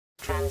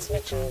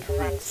Transmission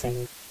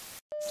commencing.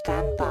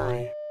 Stand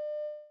by.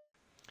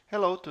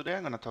 Hello, today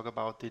I'm going to talk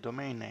about the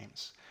domain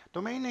names.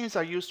 Domain names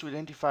are used to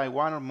identify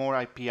one or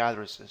more IP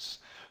addresses.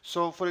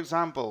 So, for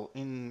example,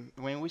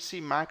 when we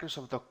see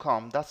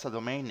Microsoft.com, that's a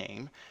domain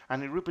name,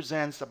 and it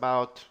represents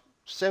about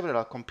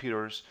several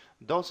computers,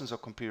 dozens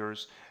of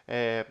computers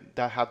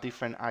that have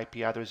different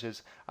IP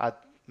addresses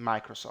at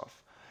Microsoft.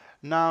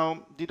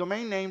 Now, the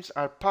domain names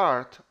are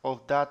part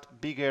of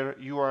that bigger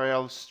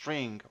URL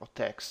string of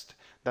text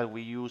that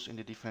we use in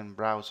the different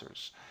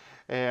browsers.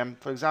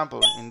 For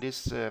example, in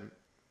this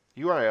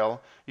URL,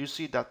 you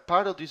see that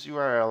part of this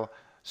URL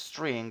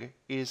string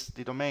is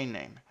the domain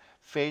name,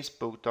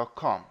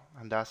 facebook.com,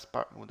 and that's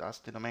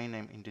the domain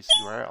name in this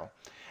URL.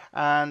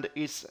 And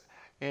this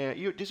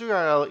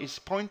URL is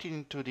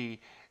pointing to the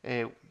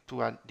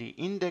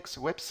index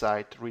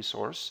website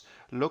resource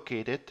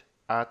located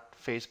at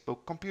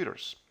Facebook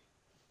computers.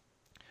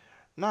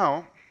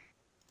 Now,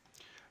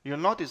 you'll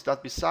notice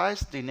that besides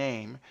the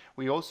name,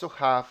 we also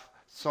have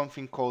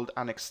something called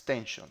an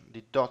extension,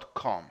 the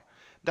 .com.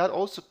 That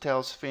also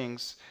tells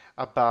things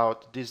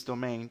about this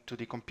domain to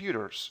the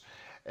computers.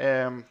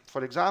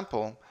 For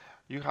example,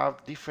 you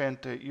have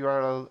different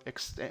URL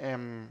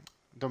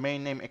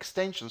domain name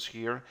extensions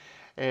here.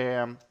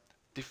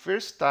 The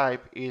first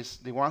type is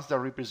the ones that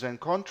represent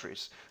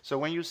countries. So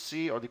when you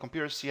see, or the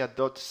computers see a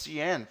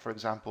 .cn, for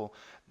example,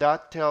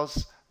 that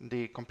tells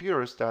the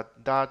computers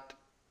that that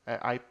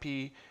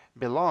IP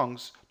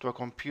belongs to a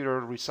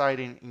computer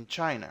residing in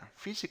China,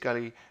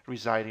 physically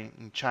residing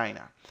in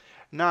China.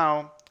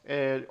 Now,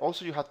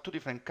 also you have two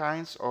different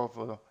kinds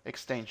of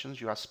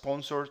extensions. You have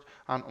sponsored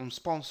and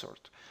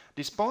unsponsored.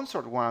 The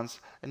sponsored ones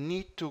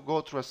need to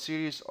go through a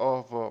series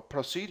of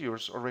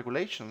procedures or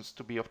regulations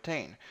to be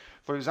obtained.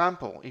 For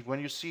example, when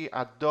you see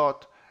a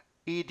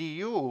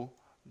 .edu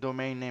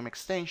domain name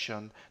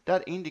extension,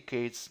 that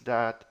indicates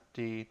that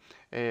the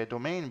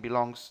domain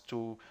belongs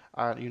to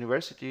a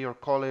university or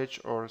college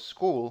or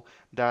school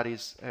that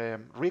is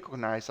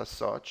recognized as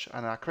such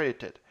and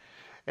accredited.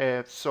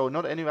 So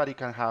not anybody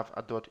can have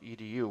a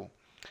 .edu.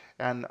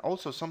 And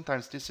also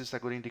sometimes this is a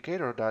good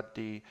indicator that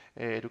the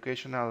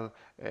educational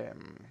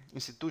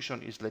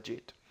institution is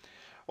legit.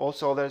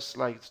 Also others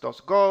like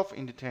 .gov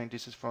indicate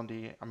this is from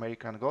the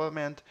American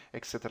government,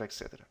 etc.,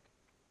 etc.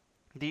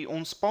 The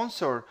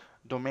unsponsored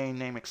domain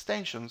name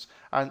extensions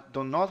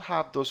do not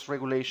have those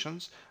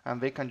regulations, and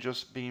they can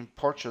just be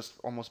purchased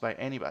almost by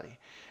anybody.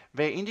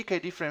 They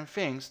indicate different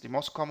things. The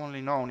most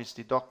commonly known is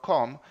the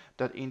 .com,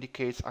 that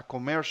indicates a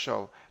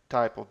commercial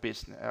type of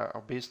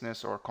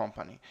business or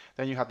company.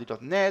 Then you have the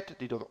 .net,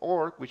 the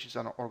 .org, which is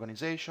an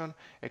organization,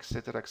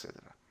 etc.,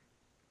 etc.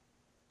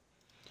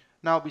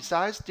 Now,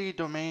 besides the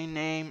domain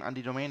name and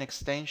the domain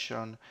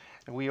extension,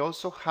 we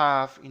also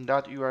have in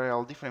that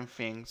URL different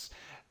things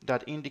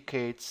that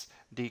indicates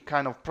the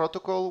kind of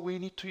protocol we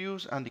need to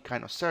use and the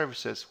kind of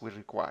services we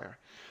require.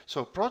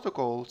 So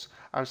protocols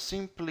are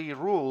simply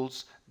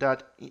rules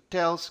that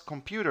tells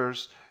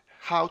computers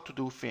how to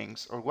do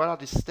things, or what are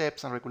the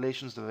steps and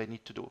regulations that they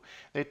need to do.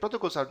 The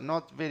protocols are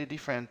not very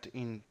different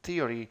in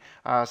theory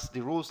as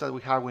the rules that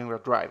we have when we're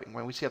driving.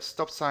 When we see a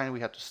stop sign,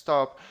 we have to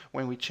stop.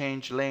 When we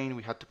change lane,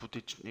 we have to put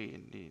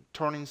the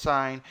turning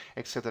sign,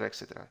 etc.,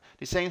 etc.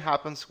 The same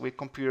happens with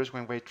computers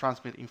when they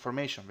transmit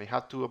information. They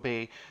have to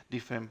obey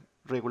different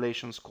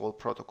regulations called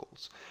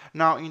protocols.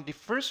 Now, in the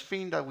first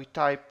thing that we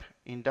type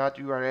in that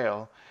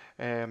URL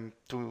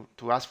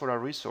to ask for a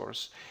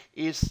resource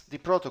is the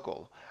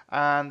protocol,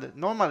 and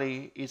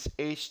normally it's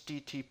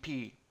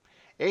HTTP.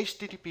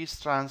 HTTP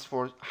stands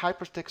for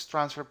Hypertext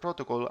Transfer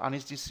Protocol, and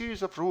it's the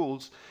series of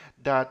rules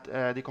that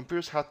the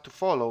computers had to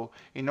follow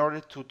in order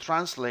to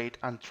translate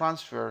and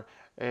transfer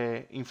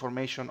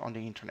information on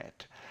the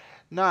internet.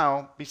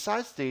 Now,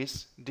 besides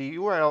this, the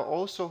URL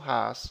also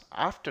has,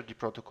 after the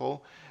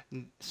protocol,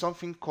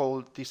 something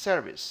called the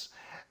service.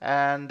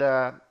 And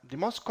the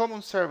most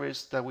common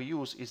service that we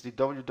use is the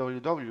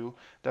www,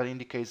 that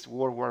indicates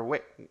World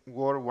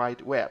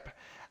Wide Web.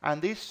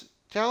 And this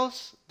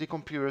tells the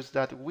computers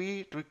that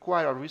we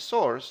require a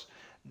resource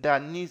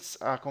that needs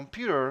a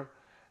computer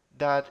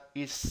that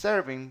is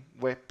serving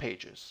web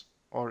pages,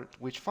 or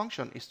which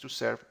function is to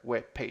serve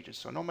web pages.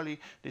 So normally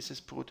this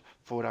is put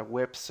for a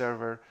web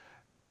server.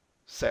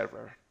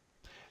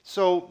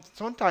 So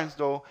sometimes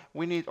though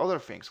we need other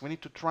things. We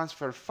need to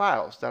transfer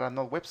files that are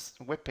not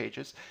web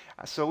pages.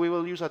 So we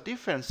will use a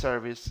different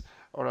service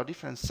or a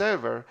different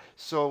server.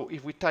 So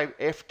if we type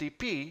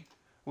FTP,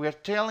 we are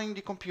telling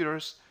the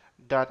computers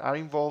that are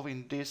involved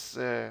in these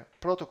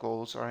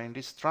protocols or in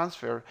this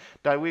transfer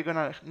that we're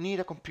gonna need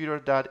a computer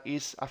that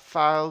is a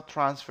file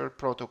transfer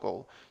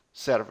protocol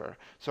server.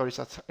 So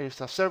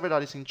it's a server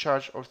that is in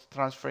charge of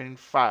transferring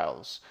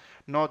files,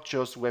 not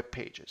just web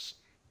pages.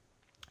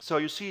 So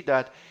you see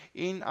that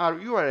in our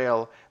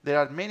URL, there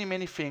are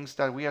many things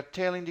that we are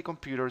telling the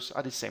computers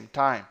at the same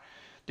time.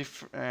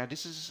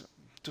 This is,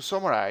 to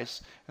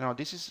summarize,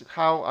 this is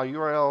how a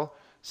URL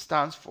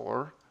stands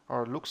for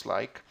or looks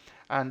like.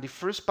 And the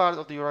first part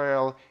of the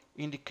URL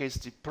indicates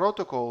the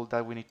protocol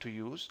that we need to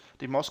use.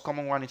 The most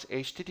common one is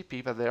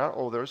HTTP, but there are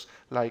others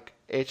like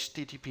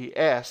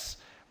HTTPS,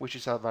 which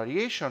is a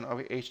variation of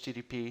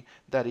HTTP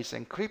that is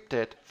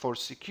encrypted for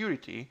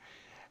security.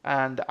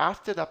 And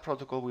after that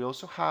protocol, we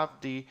also have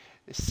the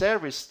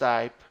service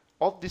type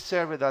of the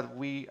server that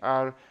we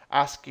are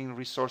asking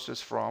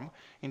resources from.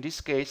 In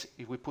this case,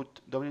 if we put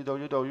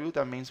www,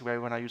 that means we're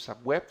going to use a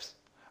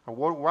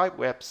World Wide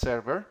Web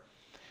server.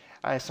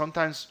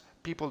 Sometimes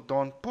people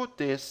don't put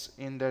this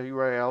in their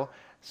URL,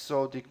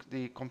 so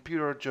the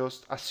computer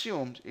just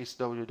assumes it's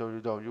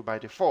www by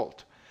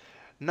default.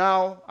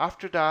 Now,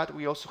 after that,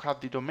 we also have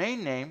the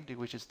domain name,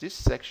 which is this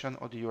section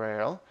of the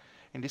URL.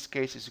 In this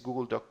case, it's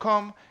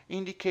google.com,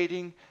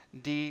 indicating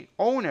the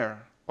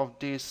owner of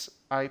this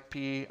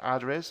IP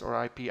address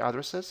or IP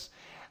addresses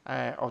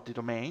of the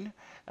domain,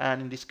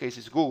 and in this case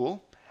it's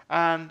Google.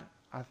 And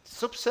a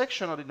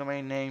subsection of the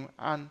domain name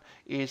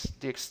is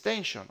the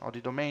extension or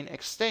the domain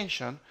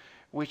extension,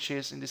 which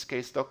is in this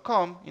case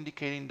 .com,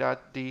 indicating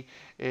that the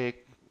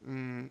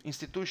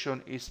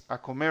institution is a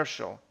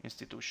commercial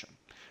institution.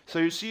 So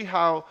you see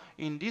how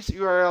in this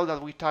URL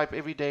that we type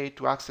every day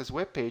to access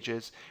web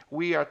pages,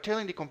 we are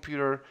telling the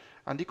computer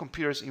and the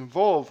computers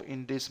involved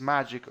in this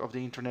magic of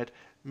the internet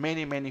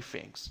many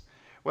things.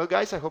 Well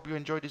guys, I hope you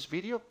enjoyed this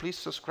video. Please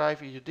subscribe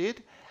if you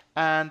did,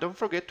 and don't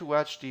forget to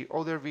watch the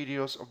other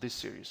videos of this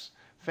series.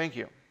 Thank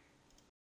you.